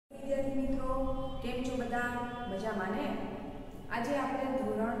વિદ્યાર્થી મિત્રો, કેમ છો બધા? મજામાં ને? આજે આપણે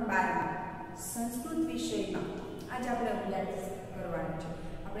ધોરણ 12 સંસ્કૃત વિષયમાં આજે આપણે અભ્યાસ કરવાનો છે.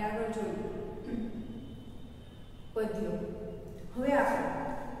 આપણે આગળ જોયું પદ્યો. હવે આપણે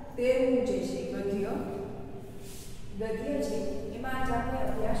 13મું જે છે ગદ્ય છે એમાં આજે આપણે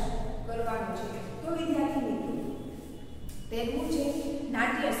અભ્યાસ કરવાનો છે. તો વિદ્યાર્થી મિત્રો, 13મું છે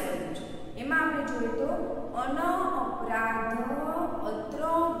નાટ્ય સ્વરૂપ છે. એમાં આપણે જોઈએ તો અન અપરાધ અત્ર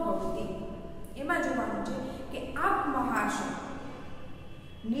ભવતિ. એમાં જોવાનું છે કે આપ મહાશય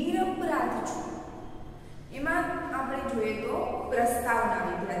નિરપરાધ છો. એમાં આપણે જોઈએ તો પ્રસ્તાવના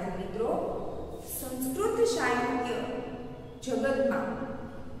વિદ્યાર્થી મિત્રો, સંસ્કૃત સાહિત્ય જગતમાં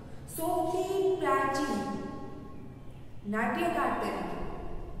સૌથી પ્રાચીન નાટ્યકાર તરીકે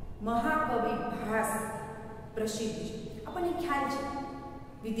મહાકવિ ભાસ પ્રસિદ્ધ છે. આપણને ખ્યાલ છે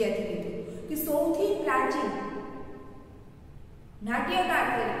વિદ્યાર્થી મિત્રો કે સૌથી પ્રાચીન નાટ્યકાર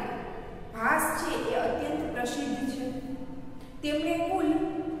તરીકે ભાસ છે એ અત્યંત પ્રસિદ્ધ છે. તેમણે કુલ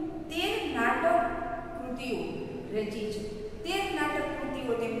 13 નાટક કૃતિઓ રચી છે. 13 નાટક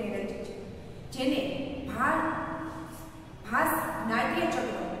કૃતિઓ તેમણે રચી છે, જેને ભાસ નાટ્ય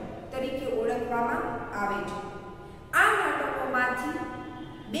ચક્ર તરીકે ઓળખવામાં આવે છે. આ નાટકોમાંથી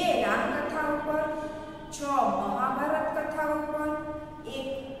 2 રામકથાઓ પર, 6 મહાભારત કથાઓ પર, 1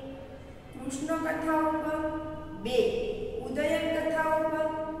 કૃષ્ણ કથાઓ પર, 2 ઉદયન કથાઓ પર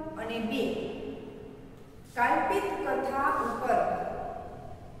અને 2 કાલ્પિત કથા ઉપર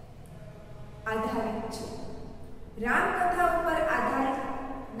આધારિત છે. રામકથા ઉપર આધારિત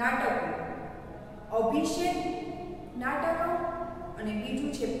નાટકો અભિષેક નાટકો અને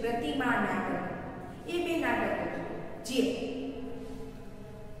બીજું છે પ્રતિમા નાટક. એ 2 નાટકો જે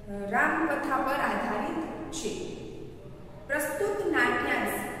રામકથા પર આધારિત છે. પ્રસ્તુત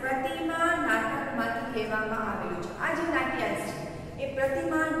નાટ્યાંશ પ્રતિમા નાટકમાંથી લેવામાં આવેલો છે. આ જે નાટ્યાંશ છે એ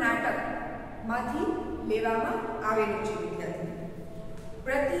પ્રતિમા નાટકમાંથી લેવામાં આવેલો છે વિદ્યાર્થી.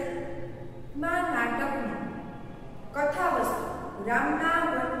 પ્રતિમા નાટકની કથા વસ્તુ રામના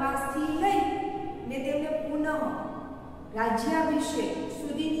વનવાસથી લઈને તેમને પુનઃ રાજ્યાભિષેક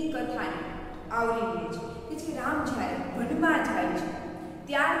સુધીની કથાને આવરી લે છે. કે જે રામ જ્યારે વનમાં જાય છે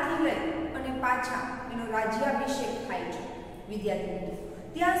ત્યારથી લઈ અને પાછા એનો રાજ્યાભિષેક થાય છે વિદ્યાર્થી મિત્રો,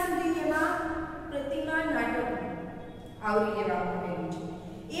 ત્યાં સુધી એમાં પ્રતિમા નાટક આવરી લેવામાં આવેલું છે.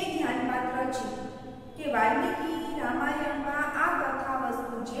 એ ધ્યાનપાત્ર છે કે વાલ્મીકી રામાયણમાં આ કથા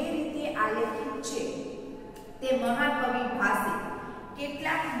વસ્તુ જે રીતે આલેખિત છે તે મહાકવિ ભાસે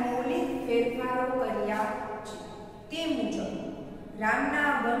કેટલાક મૌલિક ફેરફારો કર્યા છે. તે મુજબ રામના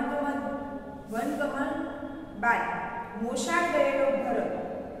વનગમન બાદ મોસાળ ગયેલો ભરત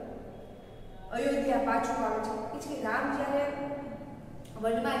અયોધ્યા પાછું આવે છે. કે રામ જ્યારે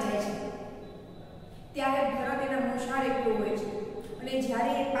વનમાં જાય છે ત્યારે ભરત એના મોસાળ એકલો હોય છે અને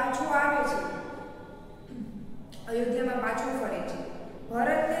જ્યારે એ પાછો આવે છે અયોધ્યામાં પાછો ફરે છે,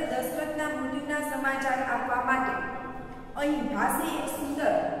 ભરતને દશરથના મૃત્યુના સમાચાર આપવા માટે અહીં ભાસે એક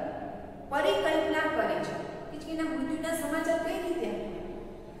સુંદર પરિકલ્પના કરે છે કે એના મૃત્યુના સમાચાર કઈ રીતે આપે.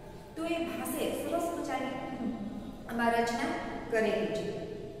 તો એ ભાસે સરસ મજાની આમાં રચના કરેલી છે.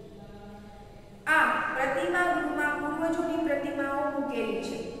 આ પ્રતિમા ગૃહમાં પૂર્વજોની પ્રતિમાઓ મૂકેલી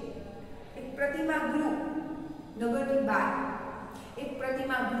છે. એક પ્રતિમા ગૃહ નગરની બહાર એક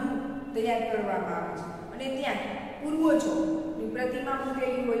પ્રતિમા ગૃહ તૈયાર કરવામાં આવે છે અને ત્યાં પૂર્વજોની પ્રતિમા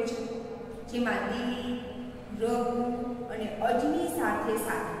મૂકેલી હોય છે, જેમાં દિલીપ, રઘુ અને અજની સાથે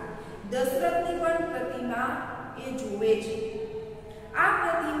સાથે દશરથની પણ પ્રતિમા એ જોવે છે. આ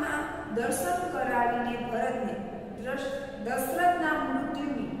પ્રતિમા દર્શન કરાવીને ભરતને દશરથના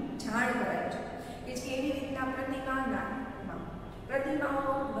મૃત્યુની જાણ કરાય છે. કે કેવી રીતના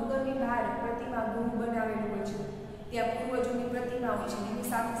પ્રતિમાઓ નગરની બહાર પ્રતિમા ગૃહ બનાવેલું હોય છે, ત્યાં પૂર્વજોની પ્રતિમા હોય છે, એની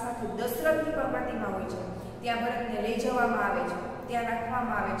સાથે સાથે દશરથની પણ પ્રતિમા હોય છે. ત્યાં ભરતને લઈ જવામાં આવે છે, ત્યાં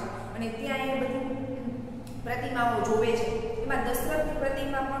રાખવામાં આવે છે અને ત્યાં એ બધી પ્રતિમાઓ જોવે છે. એમાં દશરથની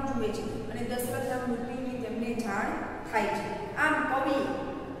પ્રતિમા પણ જોવે છે અને દશરથના મૃત્યુની તેમને જાણ થાય છે. આમ કવિએ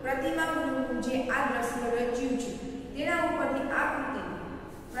પ્રતિમાનું જે આ દ્રશ્ય રચ્યું છે તેના ઉપરથી આ કૃતિને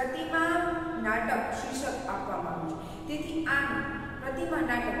પ્રતિમા નાટક શીર્ષક આપવામાં આવ્યું છે. તેથી આ પ્રતિમા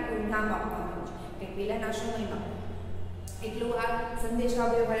નાટક કોઈ નામ આપવામાં આવ્યું છે. કે પહેલાના સમયમાં એટલું આ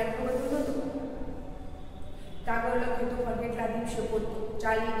સંદેશાવ્યવહાર એટલું બધું નહોતું. કાગળ લખ્યું તો પણ કેટલા દિવસો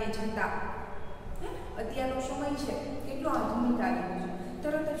ચાલીને જતા. અત્યારનો સમય છે કેટલો આધુનિક આવી ગયો છે.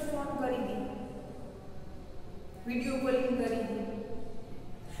 તરત જ ફોન કરી દે, વિડીયો કોલિંગ કરી દે.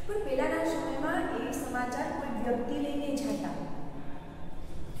 પણ પહેલાના સમયમાં એ સમાચાર કોઈ વ્યક્તિ લઈને જતા.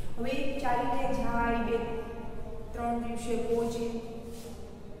 હવે ચાલીને જાય, 2-3 દિવસે પહોંચે.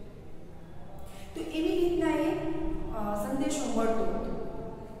 તો એવી રીતના એ સંદેશો મળતો હતો.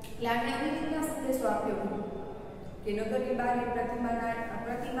 એટલે આને આવી રીતના સંદેશો આપ્યો કે નગરની બહાર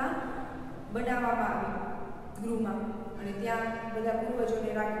પ્રતિમા બનાવવામાં આવી ગૃહમાં અને ત્યાં બધા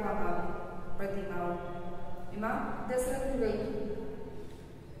પૂર્વજોને રાખવામાં આવી પ્રતિમાઓ. એમાં દશરથનું રહી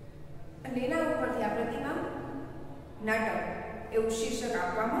અને એના ઉપરથી આ પ્રતિમા નાટક એવું શીર્ષક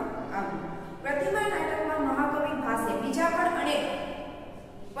આપવામાં આવ્યું. પ્રતિમા નાટકમાં મહાકવિ ભાસે બીજા પણ અનેક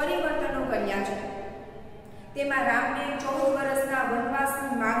પરિવર્તનો કર્યા છે. તેમાં રામને 14 વર્ષના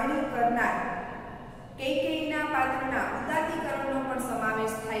વનવાસની માંગણી કરનાર કૈકેયીના પાત્રના ઉદાત્તીકરણનો પણ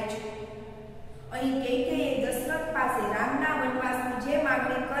સમાવેશ થાય છે. અહીં કૈકેયીએ દશરથ પાસે રામના વનવાસની જે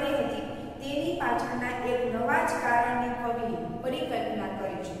માંગણી કરી હતી તેની પાછળના એક નવા જ કારણની કવિએ પરિકલ્પના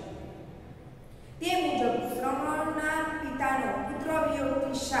કરી છે. તે મુજબ શ્રવણના પિતાનો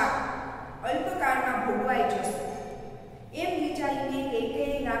પુત્રવિયોગથી શાપ અલ્પકાળમાં ભોગવાઈ જશે એમ વિચારીને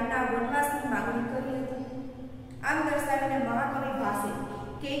કૈકેયીએ રામના વનવાસની માંગણી કરી હતી. આમ દર્શાવીને મહાકવિ ભાસે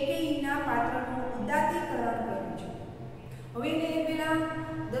કૈકેયીના પાત્રનું ઉદાત્તીકરણ કર્યું છે. હવે એને પેલા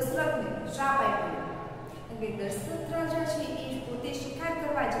દશરથને શાપ આપ્યો કે દશરથ રાજા છે એ પોતે શિકાર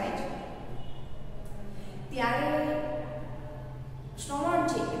કરવા જાય છે ત્યારે શ્રવણ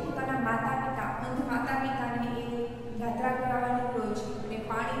છે એ પોતાના માતા પિતાને એ યાત્રા કરાવવા નીકળ્યો છે અને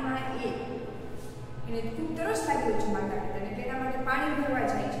પાણીમાં એને ખૂબ તરસ લાગ્યો છે માતા પિતાને તેના માટે પાણી ભરવા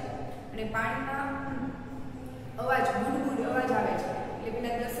જાય છે અને પાણીમાં ગુડગુડ અવાજ આવે છે. એટલે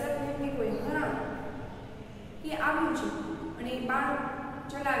પેલા દશરથને એમ કે કોઈ હરણ કે આવ્યું છે અને બાણ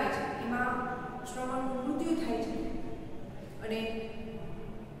ચલાવે છે. એમાં શ્રવણનું મૃત્યુ થાય છે અને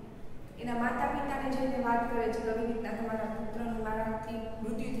એના માતા પિતાને જઈને વાત કરે છે કે આવી રીતના તમારા પુત્રનું મારાથી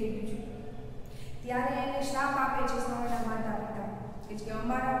મૃત્યુ થઈ ગયું છે. ત્યારે એને શ્રાપ આપે છે શ્રવણના માતા પિતા કે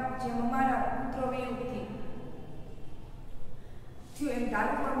અમારા પુત્ર વિયોગથી થયું એમ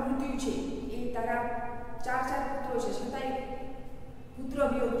તારું પણ મૃત્યુ છે. એ તારા 4 પુત્રો છે છતાંય પુત્ર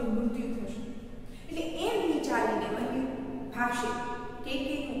વિયોગથી મૃત્યુ થશે. એટલે એમ વિચારીને અહીં ભાષે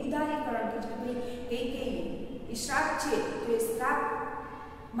કૈકેયીનું ઉદારીકરણ કે કૈકેયી એ શ્રાપ છે તો એ શ્રાપ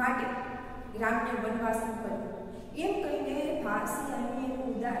માટે રામને વનવાસ મોકલ્યો એમ કહીને ભાષે અહીં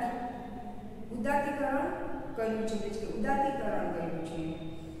એનું ઉદાત્તીકરણ કર્યું છે કે ઉદાત્તીકરણ કર્યું છે.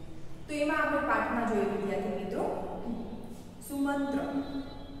 તો એમાં આપણે પાઠમાં જોઈએ વિદ્યાર્થી મિત્રો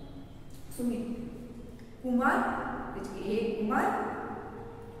સુમિત કુમાર એટલે હે કુમાર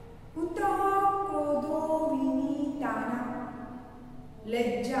પુત્ર ક્રોધો વિનીતાના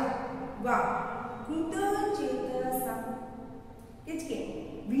લજ્જા વા કૃત ચેતસા કે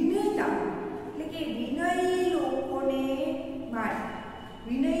વિનયતા એટલે કે વિનય લોકોને મારે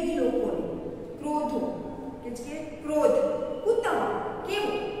વિનય લોકોને ક્રોધો કે ક્રોધ ઉત્તમ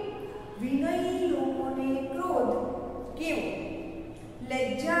કેવો વિનય લોકોને ક્રોધ કેવો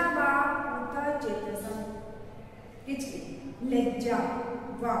લજ્જા વા કૃત ચેતસા કે લજ્જા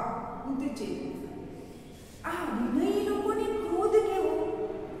વા કૃત ચેતસા આ વિનય લોકોને ક્રોધ કેવો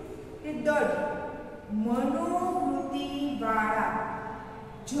કે દઢ મનોવૃત્તિ વાળા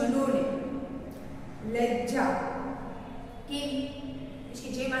જનોને લજ્જા કે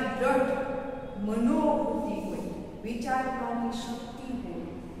જેમાં દ્રઢ મનોવૃત્તિ હોય વિચારવાની શક્તિ હોય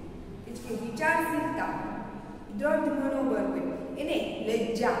એટલે વિચારશીલતા દ્રઢ મનોબળ હોય એને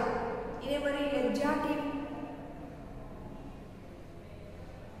લજ્જા એને વળી લજ્જા કેવી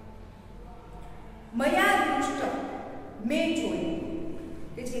મયા દૃષ્ટ મેં જોયું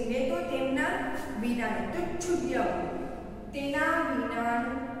કે મેં તો તેમના વિનાનું તુચ્છુદ્ય તેના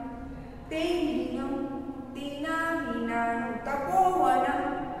વિનાનું તેના વિનાનું તપોવન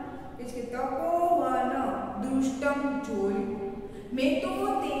કે તપોવન દૃષ્ટમ જોયું મેં તો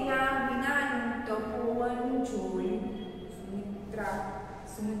તેના વિનાનું તપોવન જોયું.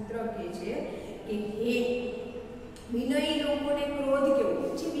 સુમિત્ર કહે છે કે હે વિનય લોકોને ક્રોધ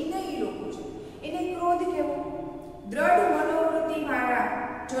કેવો જે વિનય લોકો છે એને ક્રોધ કેવો દ્રઢ મનોવૃત્તિ વાળા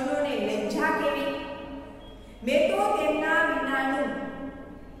જનોને લજ્જા કેવી મેં તો તેમના વિનાનું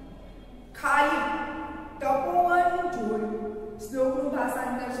ખાલી તપોવન જોયું. શ્લોકનું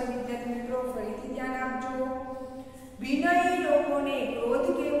ભાષાંતર છે વિદ્યાર્થી મિત્રો ફરીથી ધ્યાન આપજો. વિનય લોકોને ક્રોધ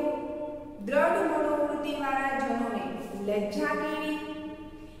કેવો દ્રઢ મનોવૃત્તિ વાળા જનોને લજ્જા કેવી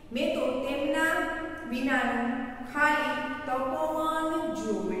મેં તો તેમના વિનાનું ખાલી તપોવન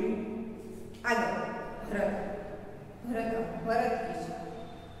જોયું. આગળ ભરત કહે છે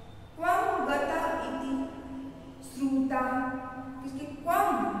ક્વમ ગતા ઇતિ શ્રુતા કે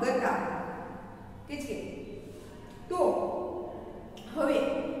ક્વમ ગતા કે તો હવે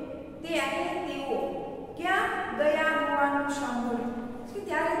તેઓ ક્યાં ગયા હોવાનું સાંભળ્યું કે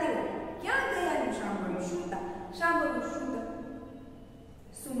ત્યારે તેઓ ક્યાં ગયાનું સાંભળ્યું શ્રુતા સાંભળ્યું શ્રુત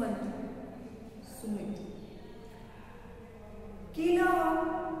સુમિત કિલ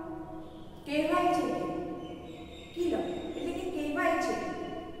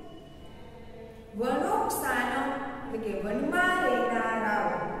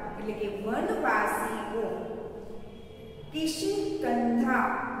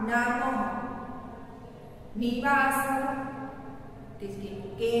કિષ્કંધા નામ નિવાસ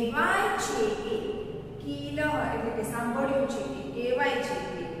કહેવાય છે કે કિલ એટલે કે સાંભળ્યું છે કે કહેવાય છે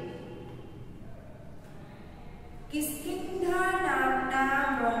કે કિષ્કિંધા નામના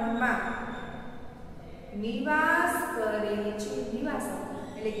વનમાં નિવાસ કરે છે. નિવાસ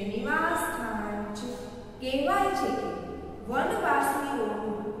એટલે કે નિવાસ સ્થાન છે. કહેવાય છે કે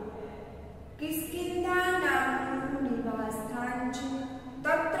વનવાસીઓનું કિષ્કિંધા નામનું નિવાસ સ્થાન છે.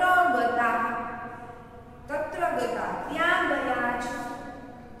 તત્ર ગતા ત્યાં ગયા છે.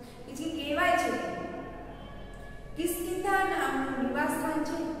 એટલે કહેવાય છે કિષ્કિંધા નામનું નિવાસ સ્થાન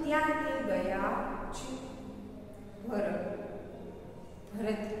છે ત્યાં તે ગયા છે. ભરત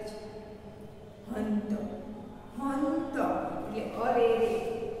હંત એટલે અરે રે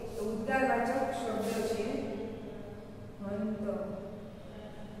ઉદ્ગારવાચક શબ્દ છે. હંત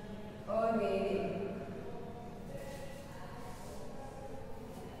અરે રે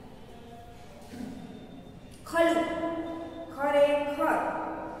ખલુ ખરેખર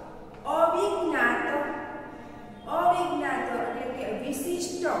અવિજ્ઞાત એટલે કે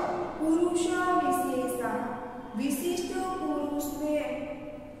વિશિષ્ટ પુરુષ વિશેષા વિશિષ્ટ પુરુષને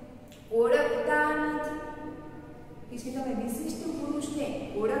ઓળખતા નથી. કે તમે વિશિષ્ટ પુરુષને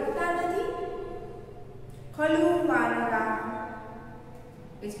ઓળખતા નથી. ખલુ વાનરા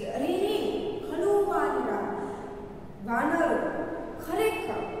કે અરે રે ખલુ વાનરા વાનરો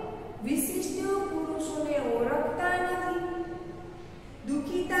ખરેખર વિશિષ્ટ પુરુષોને ઓળખતા નથી.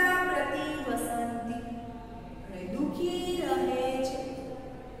 દુખિતા પ્રતિ વસંતી અને દુખી રહે છે.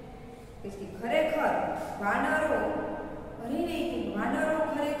 ખરેખર વાનરો અરે રે વાનરો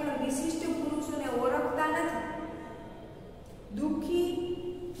ખરેખર વિશિષ્ટ પુરુષોને ઓળખતા નથી.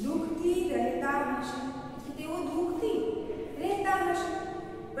 દુઃખથી રહેતા હશે. તેઓ દુઃખથી રહેતા હશે.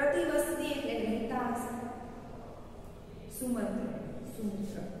 પ્રતિવસતી એટલે રહેતા હશે.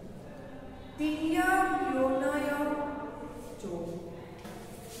 સુમંત્ર તિલ્ય યોનય ચો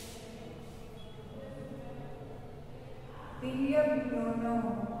તિલ્ય યોનો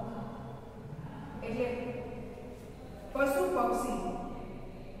એટલે પશુ પક્ષી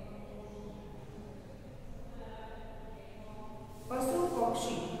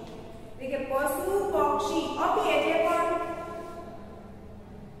એટલે કે પશુ પક્ષી અભિ એટલે પણ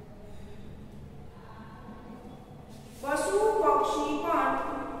પશુ પક્ષી પણ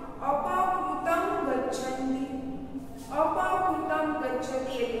અપકૃતમ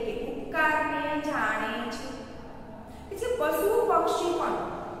ગચ્છન્તિ એટલે કે ઉપકારને જાણે છે. એટલે પશુ પક્ષી પણ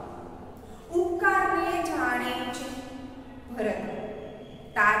ઉપકારને જાણે છે. ભરત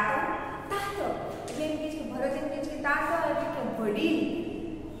તાત એટલે એમ કે છે ભરત એમ કે છે તાત એટલે કે વડીલ.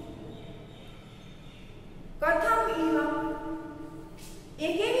 કથમ ઇવ એ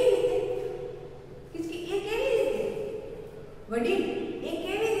કેવી રીતે વડીલ એ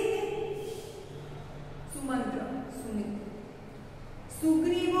કેવી રીતે. સુમિત્ર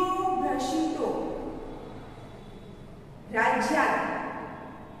સુગ્રીવો ભ્રશિતો રાજ્યાત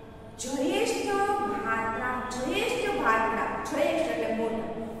જયેષ્ઠ ભાત્રા જયેષ્ઠ એટલે મોટા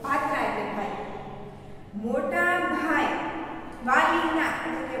ભાત્રા એટલે ભાઈ મોટા ભાઈ વાલીના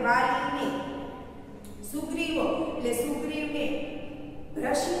એટલે કે વાલીને સુગ્રીવો એટલે સુગ્રીવને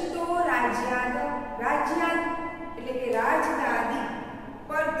ભ્રશિતો રાજ્યાત એટલે કે રાજગાદી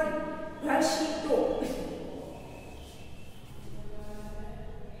પરથી ભ્રશિતો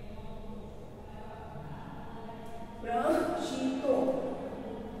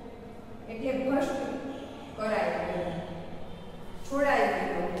એટલે ભ્રષ્ટ કરાયેલો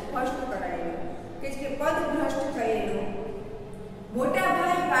છોડાયેલો ભ્રષ્ટ કરાયેલો કે પદ ભ્રષ્ટ થયેલો. મોટા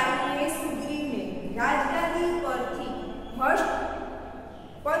ભાઈ વાલીએ સુગ્રીવને રાજગાદી પરથી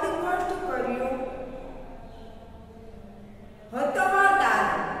પદ ભ્રષ્ટ કર્યો. હતવદાર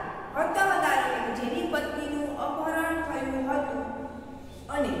એટલે જેની પત્નીનું અપહરણ થયું હતું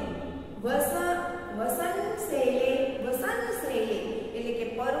અને વસન શૈલે એટલે કે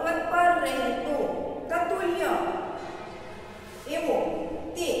પર્વત પર રહેતો તતુલ્ય એવો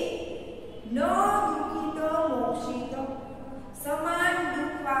તે ન દુઃખિત મોક્ષિત સમાન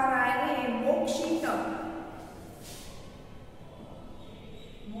દુઃખવાળાને મોક્ષિત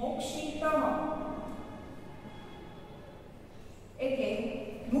એટલે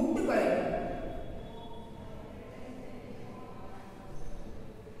મુક્ત કરે.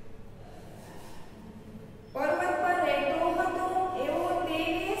 પર્વત પર રહેતો હતો એવો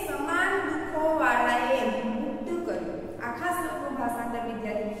તેને સમાન દુઃખો વાળાએ મુક્ત કર્યો. આખા શ્લોકનું ભાષાંતર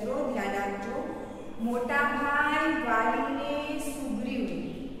વિદ્યાર્થી મિત્રો ધ્યાન આપજો. મોટા ભાઈ વાલીને સુગ્રીવને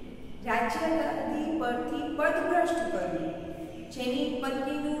રાજ્યગાદી પરથી પદભ્રષ્ટ કર્યું. જેની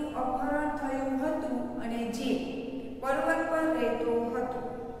પત્નીનું અપહરણ થયું હતું અને જે પર્વત પર રહેતો હતો,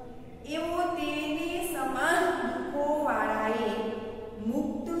 એવો તેને સમાન દુઃખોવાળાએ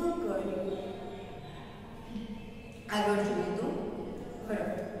મુક્ત કર્યો. આગળ જોઈએ તો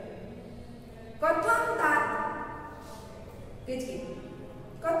ભરત કથમ તાત કે છે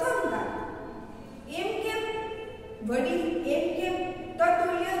કથમ તાત એમ કેમ વડી એમ કેમ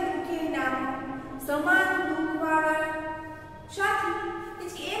તતુલ્ય દુઃખી નામ સમાન દુઃખવાળા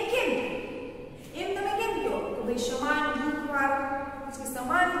સાથી એમ કેમ એમ તમે કેમ કહો કે ભાઈ સમાન દુઃખવાળો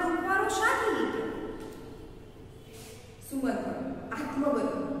સમાન દુઃખવાળો સાથી કે સુમત આત્મબદ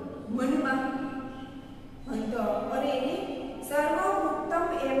મનમાં અંત અરે રે સર્વોત્તમ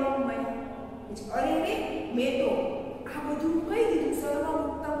એવં મય અરે રે મેં તો આ બધું કહી દીધું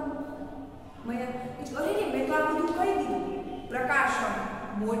સર્વોત્તમ મય અરે રે મેં તો આ બધું કહી દીધું પ્રકાશન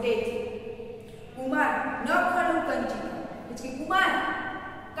મોટેથી કુમાર ન ખરું કંચિત એટલે કુમાર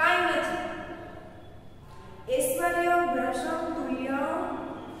કાંઈ નથી ઐશ્વર્ય ભ્રશમ તુલ્ય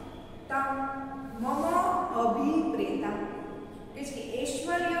તમ મમ અભિપ્રેતા એટલે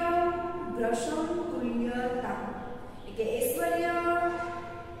ઐશ્વર્ય ભ્રશમ તુલ્યતા એટલે ઐશ્વર્ય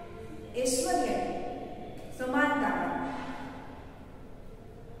સમાનતા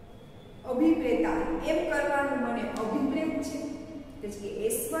અભિપ્રેતા એમ કરવાનું મને અભિપ્રેત છે એટલે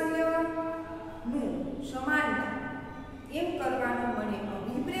ઐશ્વર્ય નું સમાનતા એમ કરવાનું મને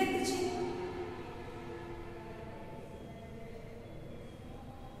અભિપ્રેત છે.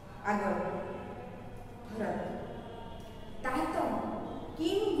 આગળ ભરત તાતમ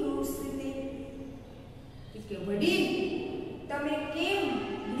કિમ ગૃહસ્થિતે કે વડીલ તમે કેમ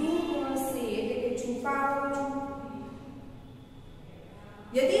ગૃહસ્થિ એટલે કે છુપાવો છો.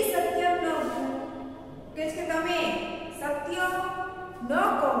 યદિ સત્યમ ન ભૂ કે તમે સત્ય ન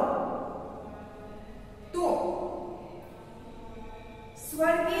કહો તો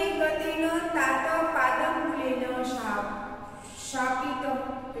સ્વર્ગે ગતિન તાત પાદમ મૂલેન શાપિત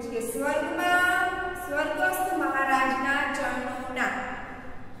એટલે સ્વર્ગમાં સ્વર્ગસ્થ મહારાજના ચરણોના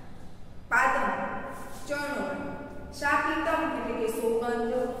પાદમ ચરણો શાપિતમ એટલે કે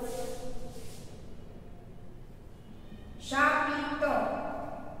સોગંદ શાપિતમ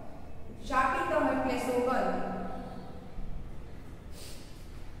એટલે સોગંદ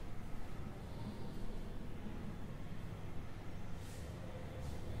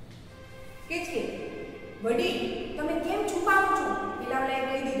કે વડીલ તમે કેમ છુપાવો છો પેલા કહી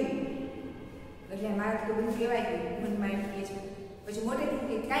દીધું એટલે મારા તો બધું કહેવાય ગયું મનમાં એમ કહે છે પછી મોટેથી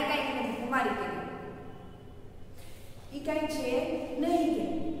કે કાંઈ નથી કુમારી કે ઈ કાંઈ છે નહીં કે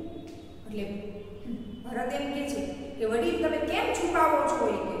એટલે ભરત એમ કહે છે કે વડીલ તમે કેમ છુપાવો છો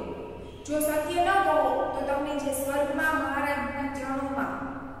એ કે જો સત્ય ન કહો તો તમને જે સ્વર્ગમાં મહારાજના ચરણોમાં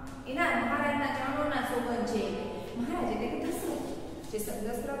મહારાજના ચરણોના સોગંદ છે મહારાજ એટલે કે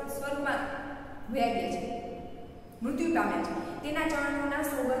દશરથ સ્વર્ગમાં વ્યાગે છે મૃત્યુ પામે છે તેના ચરણોના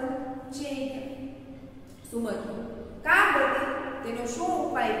સોગંદ છે સુમત કા ગતિ તેનો શું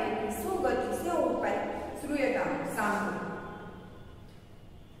ઉપાય કે શું ગતિ શું ઉપાય શ્રૂયતા સાંભળો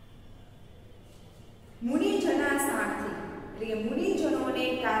મુનિજના સારથી એટલે કે મુનિજનોને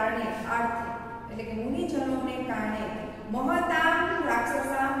કારણે એટલે કે મુનિજનોને કારણે મહતામ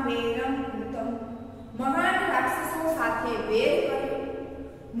રાક્ષસામ વેરમ કૃતમ મહાન રાક્ષસો સાથે વેર કર્યો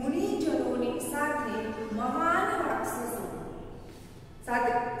મુનિજનોની સાથે મહાન રાક્ષસો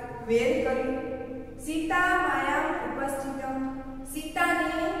સાથે વેર કર્યો સીતા માયા ઉપસ્થિતમ સીતાને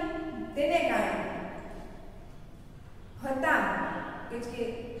તેને કારણે હતા કે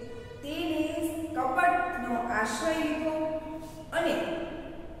તેને કપટનો આશ્રય લીધો અને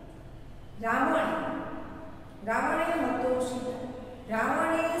રાવણે હતો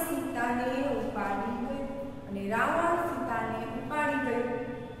રાવણે સીતાને ઉપાડી ગયો અને રાવણ સીતાને ઉપાડી ગયો.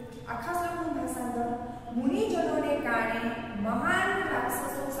 આખા શ્લોકનું ભાષાંતર મુનિજનોને કારણે મહાન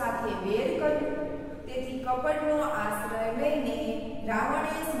રાક્ષસો સાથે વેર કર્યો તેથી કપટનો આશ્રય લઈને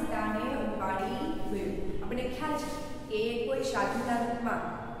રાવણે સીતાને ઉપાડી ગયો. આપણે ખ્યાલ છે કે કોઈ સાધુના રૂપમાં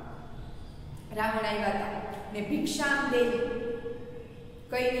રાવણ આવ્યા હતા ને ભિક્ષામ દે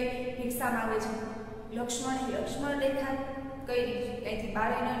કઈને ભિક્ષા માંગે છે. લક્ષ્મણ રેખા કઈ રીતે ત્યાંથી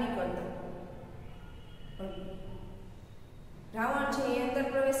બહાર ન નીકળતા રાવણ છે એ અંદર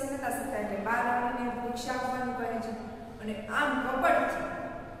પ્રવેશ નતા શકતા એટલે બહાર આવીને ભિક્ષા આપવાનું કહે છે અને આમ કપટથી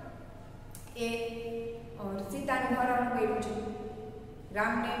એ સીતાનું હરણ કર્યું છે.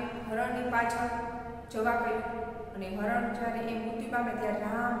 રામને હરણની પાછળ જવા કહ્યું અને હરણ જ્યારે એ મૃત્યુ પામે ત્યારે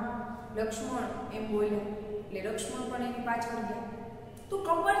રામ લક્ષ્મણ એમ બોલ્યા એટલે લક્ષ્મણ પણ એની પાછળ ગયા તો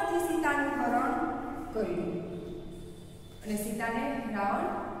કપટથી સીતાનું હરણ કર્યું અને સીતાને રાવણ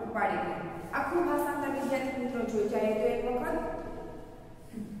ઉપાડી ગયો. આખું ભાષાંતર વિદ્યાર્થી મિત્રો જોઈ જાય તો એક વખત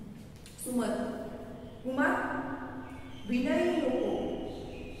સુમત કુમાર વિનયી લોકો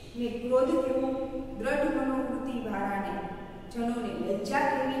ને ક્રોધ કેવો, દ્રઢ મનોવૃત્તિ વાળાને જનોને લજ્જા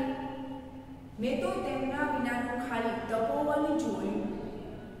કેવી. મેં તો તેમના વિનાનું ખાલી તપોવન જોયું.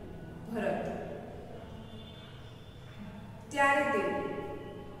 ભરત: ત્યારે તે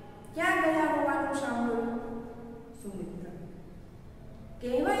ક્યાં ગયા હોવાનું સાંભળ્યું? સુમિત્ર: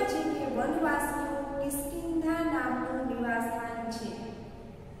 કહેવાય છે કે વનવાસીઓ કિષ્કિંધા નામનું નિવાસસ્થાન છે,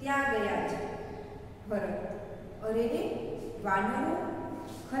 ત્યાં ગયા છે. ભરત: અરે રે, વાનરો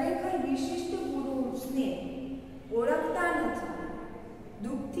ખરેખર વિશિષ્ટ પુરુષને ઓળખતા નથી,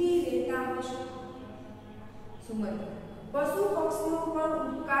 દુઃખથી રહેતા હશે. સુમિત્ર: પશુ પક્ષીઓ પણ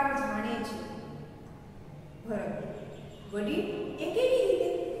ઉપકાર જાણે છે. ભરત: વડીલ, એ કેવી રીતે?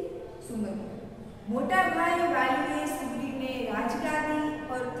 સુમિત્ર: મોટા ભાઈ વાલીએ સુગ્રીવને રાજગાદી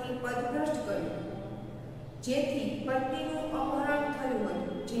પરથી પદભ્રષ્ટ કર્યો, જેની પત્નીનું અપહરણ થયું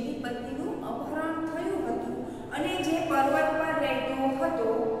હતું અને જે પર્વત પર રહેતો હતો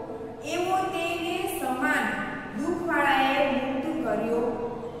એવો તેને સમાન દુઃખવાળાએ મુક્ત કર્યો.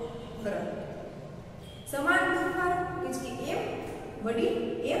 ભરત: સમાન દુઃખવાળો કે એમ વડીલ,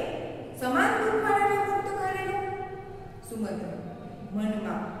 એમ સમાન દુઃખવાળાને મુક્ત કરેલો? સુમિત્ર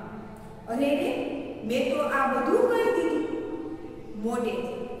મનમાં: અરે રે, મેં તો આ બધું કહી દીધું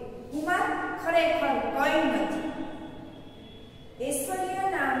મોઢેથી. કુમાર, ખરેખર કંઈ નથી. ઐશ્વર્ય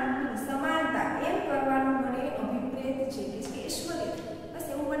નામની સમાનતા એમ કરવાનો મને અભિપ્રેત છે કે ઐશ્વર્ય બસ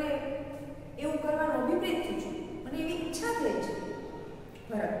એવું કરવાનો અભિપ્રેત થયું છે, મને એવી ઈચ્છા થઈ છે.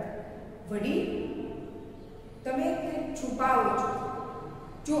 ભરત: વડીલ, તમે તે છુપાવો છો.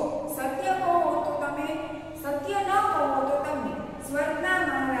 જો સત્ય કહો તો તમે, સત્ય ન કહો તો તમને સ્વર્ગના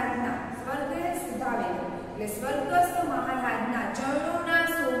મહારાજના, સ્વર્ગે સુધાવેલા એટલે સ્વર્ગસ્થ મહારાજના ચરણોના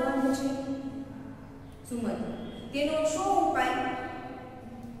સોગંદ છે. સુમિત્ર: તેનો શો ઉપાય?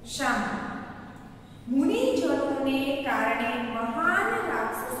 શામ: મુનિજનોને કારણે મહાન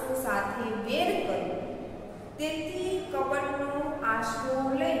રાક્ષસો સાથે વેર કર્યો, તેથી કપટનો આશરો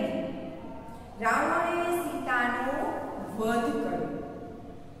લઈને રાવણે સીતાનો વધ કર્યો.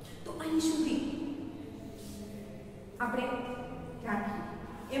 તો અહીં સુધી આપણે રાખીએ.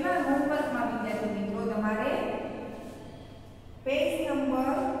 એમાં હોમવર્કમાં વિદ્યાર્થી મિત્રો તમારે પેજ નંબર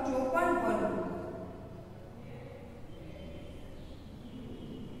 54 પર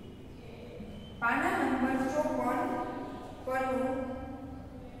પાના નંબર 54 પરનું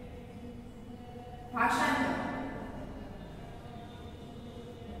ભાષાંતર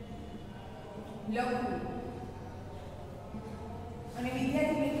લખવું અને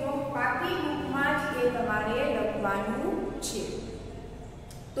વિદ્યાર્થી મિત્રો પાકી બુકમાં જ એ તમારે લખવાનું છે.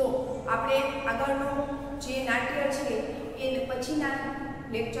 તો આપણે આગળનું જે નાટ્ય છે એ પછીના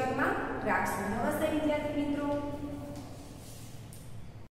લેક્ચરમાં રાખશું. નમસ્તે વિદ્યાર્થી મિત્રો.